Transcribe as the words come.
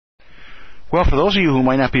Well, for those of you who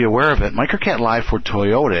might not be aware of it, Microcat Live for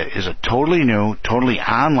Toyota is a totally new, totally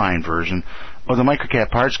online version of the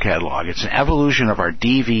Microcat parts catalog. It's an evolution of our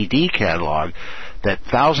DVD catalog that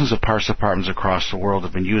thousands of parts departments across the world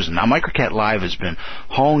have been using. Now, Microcat Live has been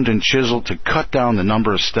honed and chiseled to cut down the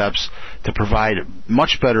number of steps, to provide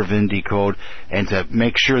much better VIN decode, and to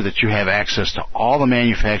make sure that you have access to all the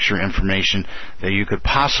manufacturer information that you could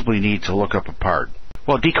possibly need to look up a part.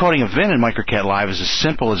 Well, decoding a VIN in Microcat Live is as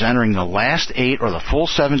simple as entering the last 8 or the full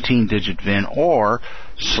 17-digit VIN, or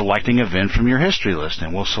selecting a VIN from your history list.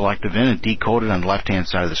 And we'll select a VIN and decode it on the left-hand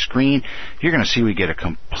side of the screen. You're going to see we get a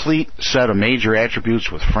complete set of major attributes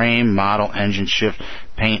with frame, model, engine shift,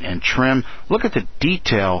 paint, and trim. Look at the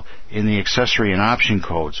detail in the accessory and option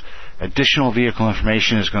codes. Additional vehicle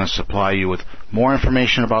information is going to supply you with more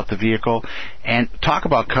information about the vehicle. And talk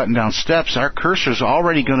about cutting down steps. Our cursor is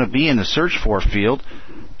already going to be in the search for field.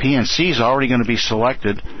 PNC is already going to be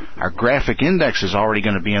selected. Our graphic index is already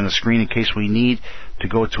going to be on the screen in case we need to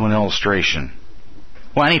go to an illustration.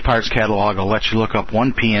 Well, any parts catalog will let you look up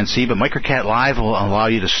one PNC, but Microcat Live will allow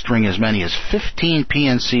you to string as many as 15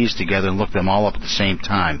 PNCs together and look them all up at the same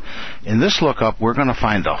time. In this lookup, we're going to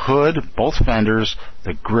find the hood, both fenders,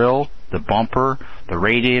 the grille, the bumper, the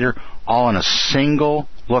radiator, all in a single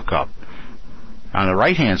lookup. On the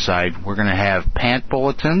right-hand side, we're going to have pant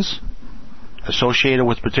bulletins associated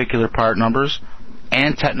with particular part numbers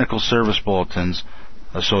and technical service bulletins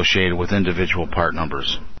associated with individual part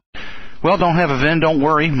numbers. Well, don't have a VIN? Don't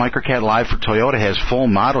worry. Microcat Live for Toyota has full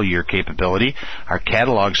model year capability. Our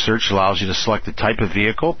catalog search allows you to select the type of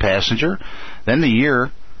vehicle, passenger, then the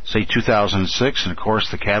year, say 2006, and of course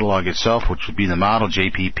the catalog itself, which would be the model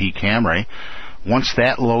JPP Camry. Once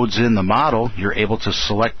that loads in the model, you're able to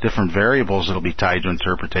select different variables that will be tied to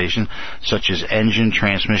interpretation, such as engine,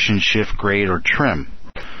 transmission, shift, grade, or trim.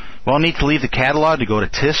 Well, need to leave the catalog to go to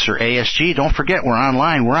TIS or ASG? Don't forget, we're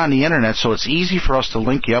online. We're on the internet, so it's easy for us to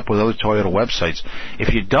link you up with other Toyota websites.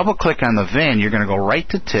 If you double-click on the VIN, you're going to go right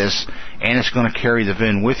to TIS, and it's going to carry the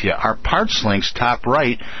VIN with you. Our parts links, top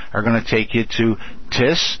right, are going to take you to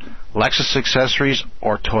TIS, Lexus Accessories,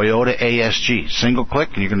 or Toyota ASG. Single click,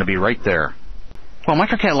 and you're going to be right there. Well,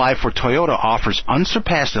 Microcat Live for Toyota offers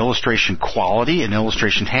unsurpassed illustration quality and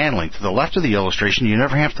illustration handling. To the left of the illustration, you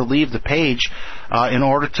never have to leave the page in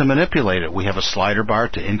order to manipulate it. We have a slider bar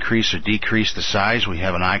to increase or decrease the size. We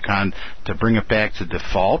have an icon to bring it back to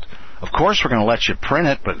default. Of course, we're going to let you print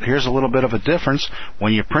it, but here's a little bit of a difference.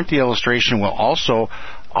 When you print the illustration, we'll also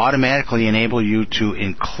automatically enable you to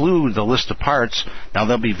include the list of parts. Now,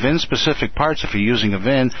 there'll be VIN-specific parts if you're using a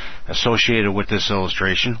VIN associated with this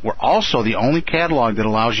illustration. We're also the only catalog that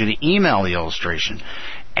allows you to email the illustration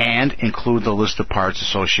and include the list of parts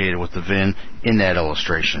associated with the VIN in that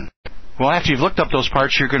illustration. Well, after you've looked up those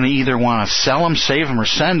parts, you're going to either want to sell them, save them, or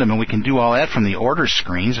send them, and we can do all that from the order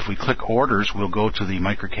screens. If we click orders, we'll go to the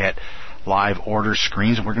Microcat Live order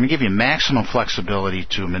screens, and we're going to give you maximum flexibility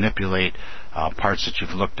to manipulate parts that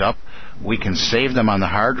you've looked up. We can save them on the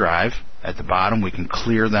hard drive at the bottom. We can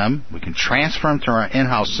clear them. We can transfer them to our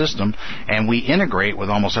in-house system, and we integrate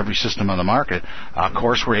with almost every system on the market. Of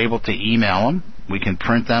course, we're able to email them. We can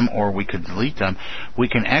print them, or we could delete them. We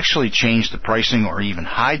can actually change the pricing or even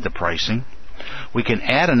hide the pricing. We can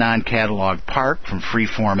add a non-catalog part from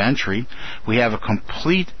free-form entry. We have a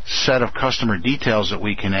complete set of customer details that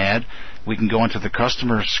we can add. We can go into the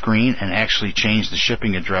customer screen and actually change the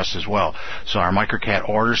shipping address as well. So our Microcat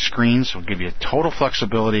order screens will give you total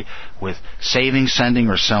flexibility with saving, sending,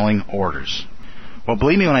 or selling orders. Well,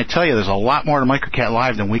 believe me when I tell you, there's a lot more to Microcat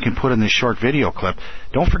Live than we can put in this short video clip.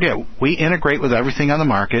 Don't forget, we integrate with everything on the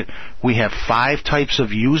market. We have 5 types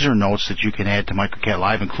of user notes that you can add to Microcat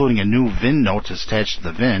Live, including a new VIN note that's attached to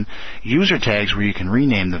the VIN, user tags where you can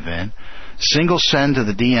rename the VIN, single send to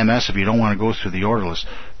the DMS if you don't want to go through the order list.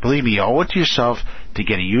 Believe me, you owe it to yourself to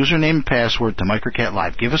get a username and password to Microcat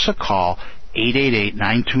Live. Give us a call,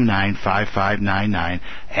 888-929-5599.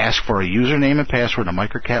 Ask for a username and password to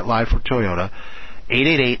Microcat Live for Toyota,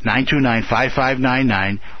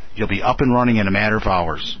 888-929-5599. You'll be up and running in a matter of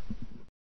hours.